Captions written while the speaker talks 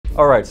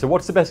Alright, so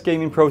what's the best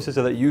gaming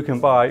processor that you can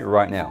buy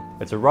right now?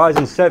 It's a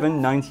Ryzen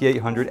 7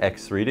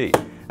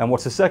 9800X3D. And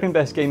what's the second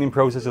best gaming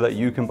processor that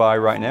you can buy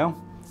right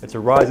now? It's a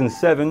Ryzen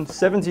 7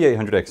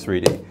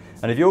 7800X3D.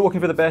 And if you're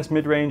looking for the best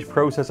mid-range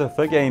processor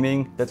for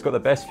gaming that's got the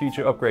best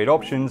future upgrade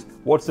options,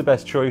 what's the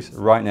best choice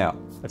right now?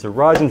 It's a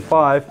Ryzen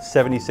 5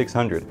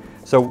 7600.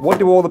 So what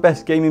do all the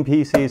best gaming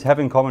PCs have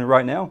in common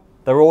right now?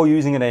 They're all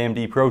using an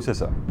AMD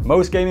processor.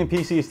 Most gaming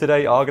PCs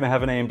today are going to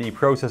have an AMD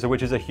processor,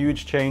 which is a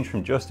huge change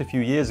from just a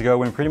few years ago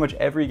when pretty much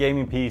every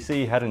gaming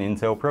PC had an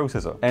Intel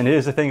processor. And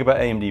here's the thing about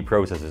AMD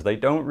processors, they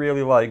don't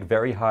really like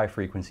very high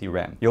frequency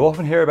RAM. You'll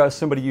often hear about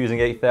somebody using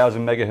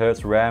 8000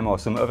 megahertz RAM or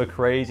some other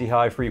crazy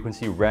high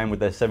frequency RAM with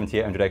their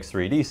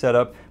 7800X3D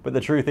setup, but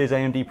the truth is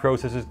AMD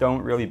processors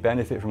don't really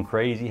benefit from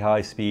crazy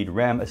high speed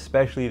RAM,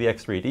 especially the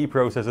X3D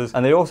processors,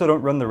 and they also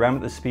don't run the RAM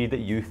at the speed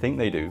that you think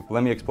they do.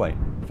 Let me explain.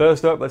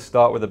 First up, let's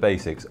start with the basics.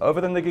 Other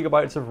than the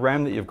gigabytes of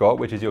RAM that you've got,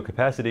 which is your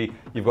capacity,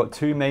 you've got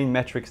two main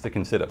metrics to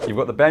consider. You've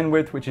got the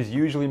bandwidth, which is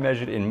usually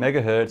measured in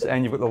megahertz,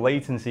 and you've got the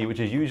latency, which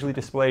is usually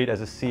displayed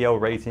as a CL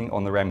rating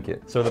on the RAM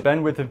kit. So the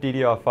bandwidth of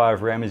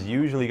DDR5 RAM is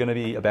usually going to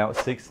be about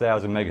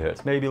 6000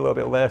 megahertz, maybe a little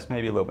bit less,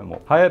 maybe a little bit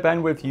more. Higher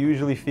bandwidth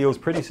usually feels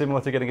pretty similar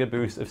to getting a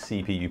boost of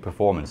CPU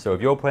performance. So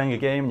if you're playing a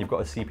game and you've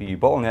got a CPU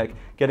bottleneck,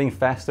 getting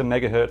faster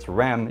megahertz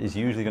RAM is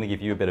usually going to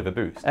give you a bit of a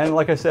boost. And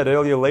like I said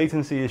earlier,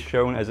 latency is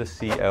shown as a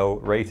CL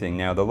rating.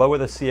 Now, the lower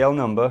the CL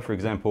number, for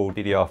example,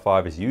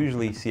 DDR5 is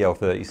usually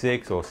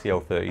CL36 or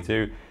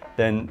CL32,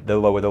 then the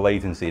lower the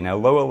latency. Now,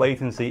 lower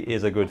latency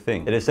is a good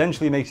thing. It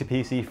essentially makes your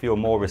PC feel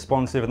more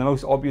responsive, and the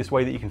most obvious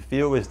way that you can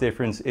feel this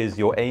difference is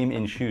your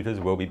aim-in shooters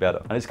will be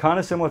better. And it's kind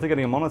of similar to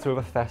getting a monitor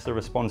with a faster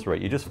response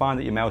rate. You just find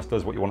that your mouse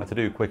does what you want it to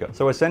do quicker.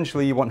 So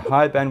essentially, you want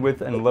high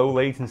bandwidth and low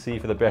latency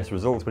for the best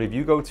results, but if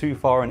you go too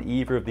far on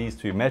either of these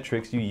two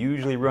metrics, you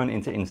usually run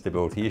into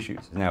instability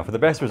issues. Now, for the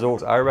best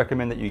results, I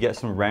recommend that you get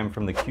some RAM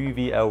from the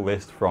QVL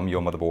list from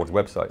your motherboard's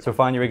website. So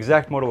find your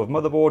exact model of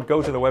motherboard,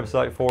 go to the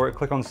website for it,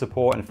 click on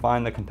support, and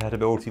find the compatibility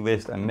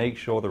list and make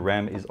sure the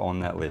RAM is on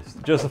that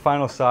list. Just a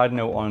final side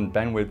note on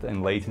bandwidth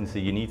and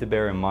latency, you need to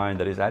bear in mind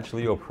that it's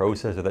actually your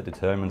processor that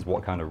determines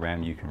what kind of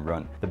RAM you can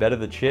run. The better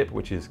the chip,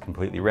 which is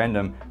completely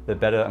random, the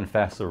better and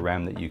faster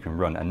RAM that you can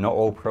run, and not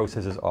all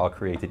processors are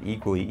created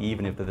equally,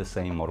 even if they're the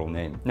same model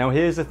name. Now,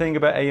 here's the thing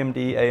about AMD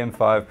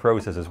AM5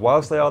 processors.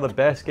 Whilst they are the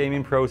best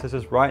gaming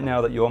processors right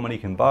now that your money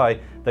can buy,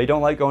 they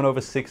don't like going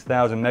over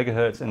 6000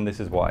 megahertz, and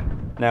this is why.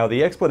 Now,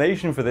 the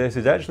explanation for this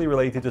is actually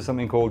related to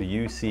something called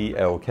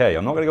UCLK.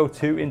 I'm not going to go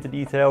too into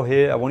detail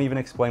here. I won't even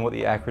explain what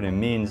the acronym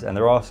means, and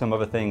there are some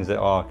other things that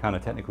are kind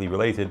of technically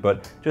related,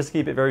 but just to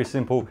keep it very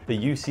simple, the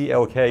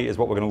UCLK is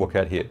what we're going to look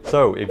at here.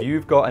 So if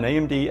you've got an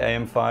AMD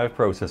AM5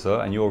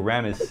 processor and your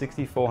RAM is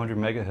 6400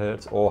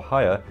 megahertz or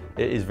higher,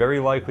 it is very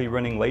likely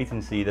running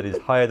latency that is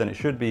higher than it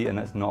should be, and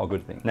that's not a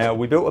good thing. Now,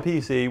 we built a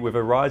PC with a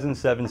Ryzen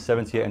 7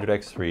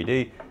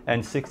 7800X3D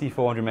and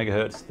 6400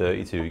 megahertz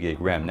 32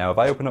 gig RAM. Now, if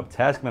I open up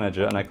Task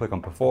Manager and I click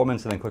on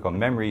Performance and then click on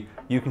Memory,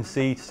 you can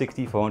see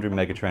 6400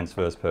 mega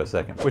transfers per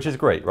second, which is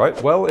great, right?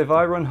 Well, if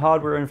I run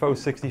Hardware Info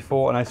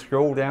 64 and I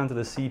scroll down to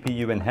the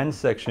CPU Enhanced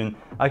section,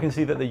 I can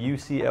see that the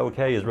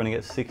UCLK is running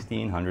at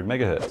 1600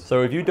 megahertz.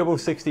 So if you double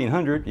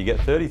 1600, you get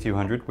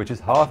 3200, which is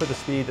half of the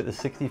speed that the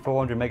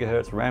 6400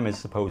 megahertz RAM is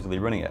supposedly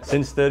running at.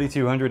 Since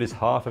 3200 is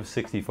half of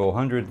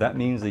 6400, that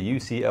means the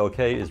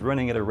UCLK is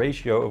running at a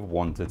ratio of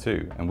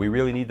 1:2, and we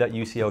really need that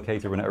UCLK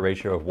to run at a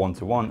ratio of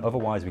 1:1,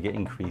 otherwise we get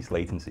increased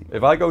latency.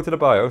 If I go to the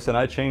BIOS and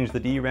I change the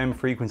DRAM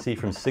frequency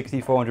from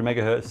 6400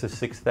 megahertz to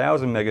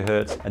 6000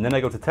 megahertz, and then I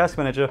go to Task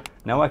Manager,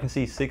 now I can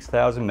see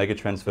 6000 mega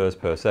transfers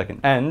per second.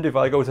 And if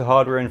I go to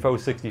Hardware Info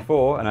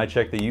 64 and I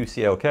check the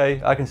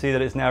UCLK, I can see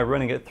that it's now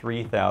running at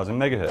 3000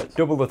 megahertz.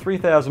 Double the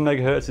 3000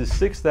 megahertz is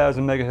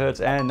 6000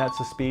 megahertz, and that's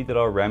the speed that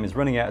our RAM is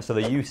running at, so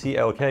the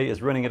UCLK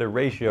is running at a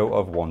ratio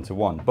of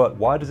 1:1. But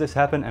why does this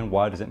happen, and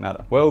why does it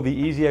matter? Well, the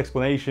easy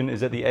explanation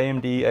is that the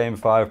AMD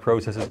AM5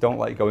 processors don't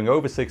like going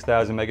over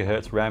 6000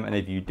 megahertz RAM, and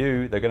if you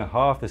do, they're going to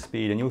halve the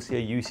speed and you'll see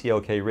a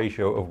UCLK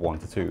ratio of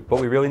 1:2. But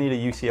we really need a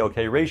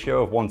UCLK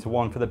ratio of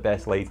 1:1 for the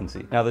best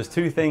latency. Now, there's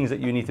two things that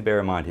you need to bear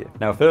in mind here.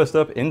 Now, first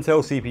up,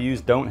 Intel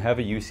CPUs don't have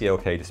a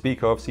UCLK to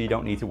speak of, so you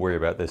don't need to worry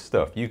about this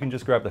stuff. You can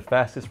just grab the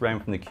fastest RAM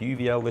from the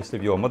QVL list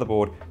of your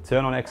motherboard,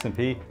 turn on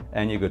XMP,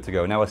 and you're good to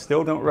go. Now, I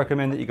still don't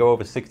recommend that you go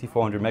over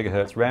 6400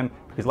 megahertz RAM,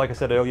 because like I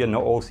said earlier,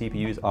 not all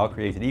CPUs are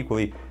created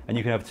equally, and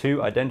you can have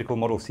two identical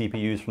model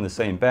CPUs from the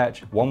same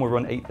batch. One will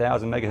run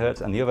 8000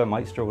 megahertz, and the other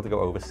might struggle to go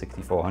over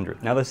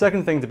 6400. Now, the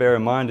second thing to bear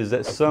in mind is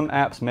that some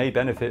apps may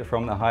benefit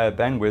from the higher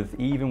bandwidth,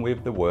 even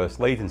with the worst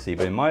latency,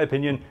 but in my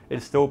opinion,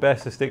 it's still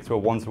best to stick to a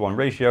 1:1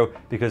 ratio,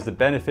 because the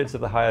benefits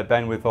of the higher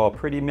bandwidth are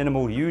pretty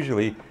minimal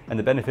usually, and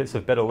the benefits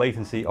of better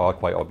latency are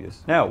quite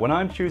obvious. Now, when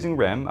I'm choosing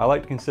RAM, I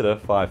like to consider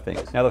 5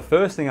 things. Now, the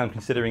first thing I'm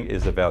considering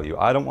is the value.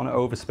 I don't want to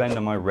overspend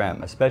on my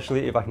RAM,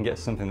 especially if I can get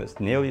something that's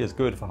nearly as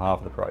good for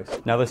half the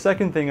price. Now, the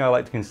second thing I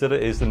like to consider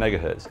is the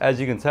megahertz. As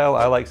you can tell,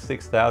 I like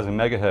 6000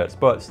 megahertz,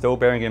 but still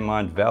bearing in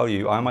mind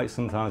value, I might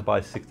sometimes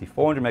buy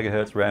 6400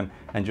 megahertz RAM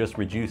and just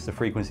reduce the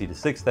frequency to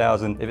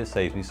 6000 if it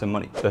saves me me some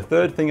money. The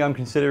third thing I'm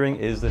considering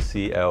is the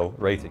CL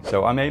rating.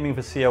 So I'm aiming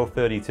for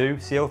CL32,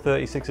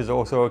 CL36 is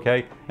also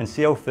okay, and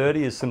CL30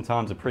 is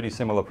sometimes a pretty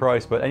similar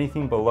price, but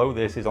anything below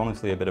this is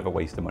honestly a bit of a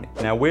waste of money.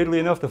 Now, weirdly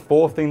enough, the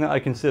fourth thing that I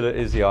consider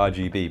is the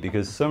RGB,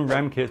 because some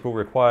RAM kits will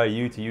require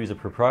you to use a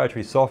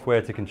proprietary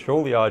software to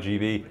control the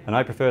RGB, and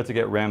I prefer to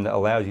get RAM that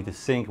allows you to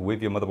sync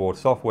with your motherboard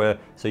software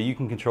so you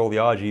can control the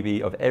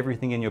RGB of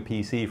everything in your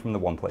PC from the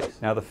one place.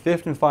 Now, the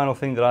fifth and final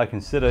thing that I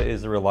consider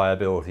is the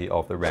reliability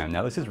of the RAM.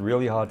 Now, this is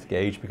really hard to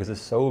gauge because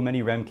there's so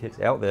many RAM kits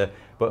out there,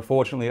 but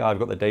fortunately I've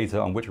got the data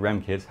on which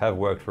RAM kits have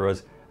worked for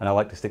us, and I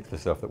like to stick to the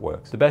stuff that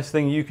works. The best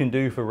thing you can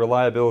do for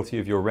reliability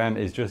of your RAM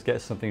is just get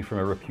something from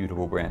a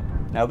reputable brand.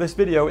 Now, this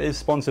video is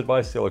sponsored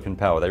by Silicon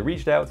Power. They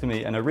reached out to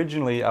me, and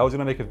originally I was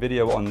gonna make a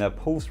video on their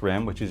Pulse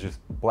RAM, which is just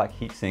black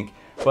heatsink,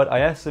 but I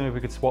asked them if we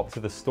could swap to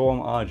the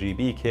Storm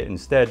RGB kit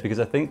instead, because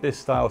I think this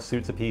style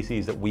suits the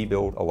PCs that we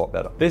build a lot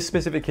better. This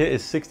specific kit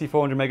is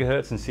 6400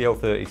 megahertz and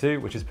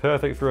CL32, which is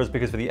perfect for us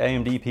because for the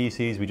AMD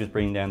PCs, we just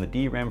bring down the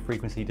DRAM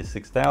frequency to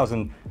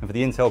 6000, and for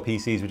the Intel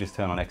PCs, we just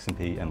turn on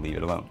XMP and leave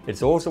it alone.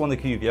 It's also on the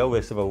QVL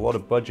list of a lot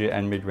of budget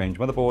and mid-range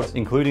motherboards,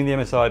 including the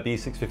MSI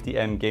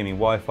B650M gaming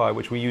Wi-Fi,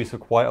 which we use for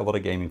quite a lot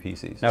of gaming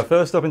PCs. Now,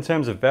 first up, in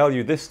terms of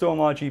value, this Storm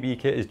RGB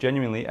kit is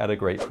genuinely at a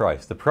great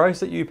price. The price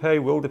that you pay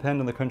will depend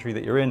on the country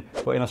that you're in,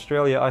 but in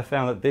Australia, I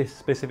found that this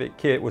specific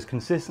kit was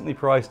consistently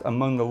priced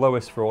among the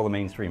lowest for all the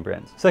mainstream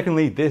brands.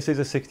 Secondly, this is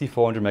a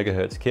 6400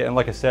 megahertz kit, and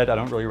like I said, I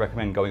don't really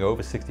recommend going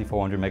over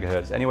 6400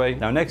 megahertz anyway.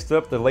 Now, next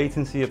up, the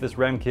latency of this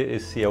RAM kit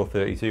is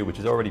CL32, which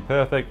is already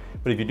perfect,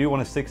 but if you do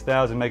want a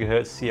 6000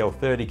 megahertz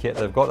CL30 kit,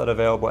 they've got that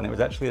available, and it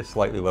was actually a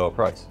slightly lower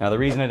price. Now, the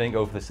reason I didn't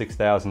go for the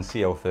 6000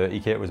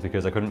 CL30 kit was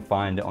because I couldn't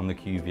find it on the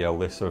QVL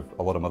list of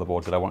a lot of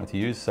motherboards that I wanted to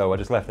use, so I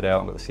just left it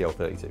out and got the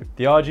CL32.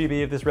 The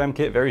RGB of this RAM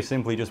kit very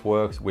simply just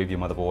works with your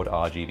motherboard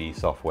RGB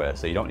software,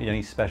 so you don't need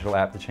any special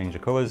app to change the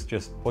colors,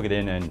 just plug it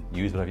in and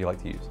use whatever you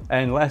like to use.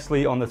 And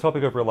lastly, on the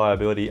topic of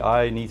reliability,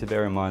 I need to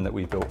bear in mind that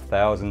we've built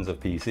thousands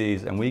of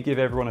PCs, and we give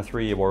everyone a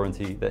 3-year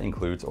warranty that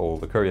includes all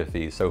the courier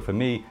fees. So for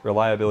me,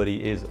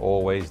 reliability is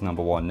always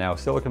number one. Now,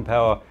 Silicon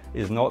Power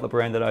is not the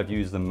brand that I've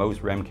used the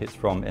most RAM kits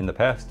from in the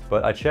past,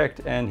 but I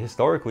checked, and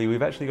historically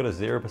we've actually got a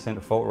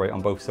 0% fault rate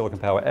on both Silicon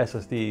Power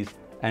SSDs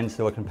and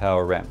Silicon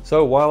Power RAM.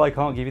 So while I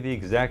can't give you the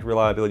exact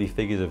reliability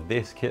figures of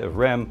this kit of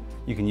RAM,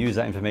 you can use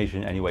that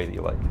information any way that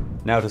you like.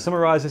 Now, to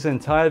summarize this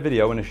entire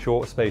video in a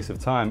short space of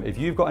time, if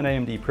you've got an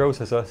AMD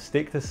processor,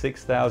 stick to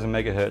 6000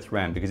 megahertz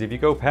RAM, because if you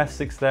go past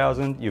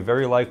 6000, you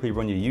very likely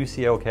run your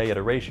UCLK at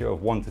a ratio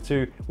of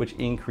 1:2, which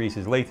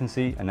increases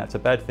latency, and that's a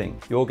bad thing.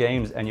 Your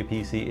games and your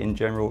PC in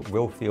general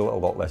will feel a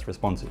lot less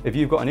responsive. If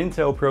you've got an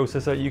Intel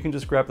processor, you can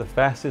just grab the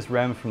fastest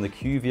RAM from the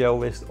QVL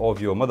list of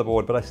your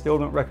motherboard, but I still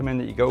don't recommend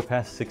that you go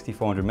past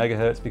 6400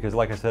 megahertz, because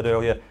like I said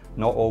earlier,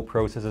 not all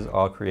processors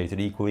are created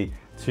equally.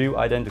 Two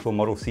identical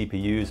model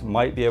CPUs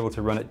might be able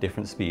to run at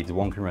different speeds.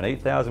 One can run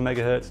 8000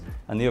 megahertz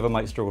and the other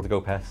might struggle to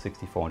go past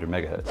 6400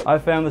 megahertz. I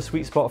found the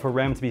sweet spot for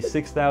RAM to be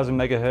 6000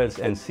 megahertz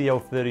and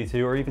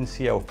CL32 or even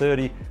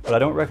CL30, but I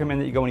don't recommend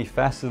that you go any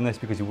faster than this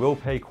because you will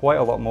pay quite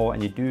a lot more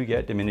and you do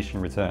get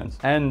diminishing returns.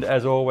 And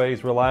as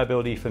always,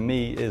 reliability for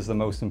me is the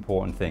most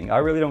important thing. I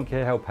really don't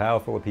care how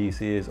powerful a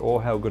PC is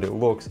or how good it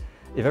looks.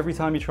 If every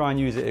time you try and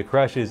use it, it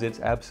crashes,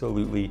 it's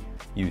absolutely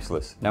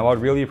useless. Now, I'd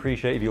really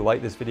appreciate if you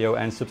like this video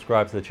and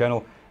subscribe to the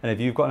channel. And if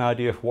you've got an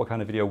idea for what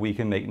kind of video we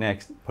can make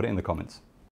next, put it in the comments.